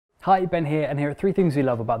Hi, Ben here, and here are 3 things we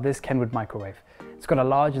love about this Kenwood microwave. It's got a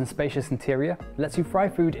large and spacious interior, lets you fry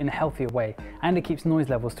food in a healthier way, and it keeps noise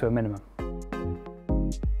levels to a minimum.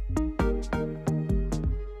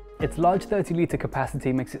 Its large 30-litre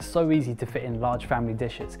capacity makes it so easy to fit in large family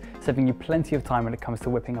dishes, saving you plenty of time when it comes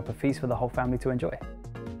to whipping up a feast for the whole family to enjoy.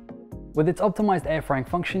 With its optimised air frying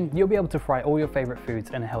function, you'll be able to fry all your favourite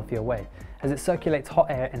foods in a healthier way, as it circulates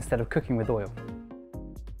hot air instead of cooking with oil.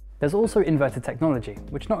 There's also inverter technology,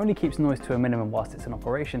 which not only keeps noise to a minimum whilst it's in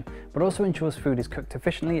operation, but also ensures food is cooked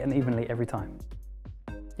efficiently and evenly every time.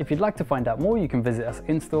 If you'd like to find out more, you can visit us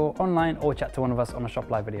in-store, online, or chat to one of us on a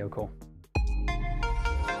Shop Live video call.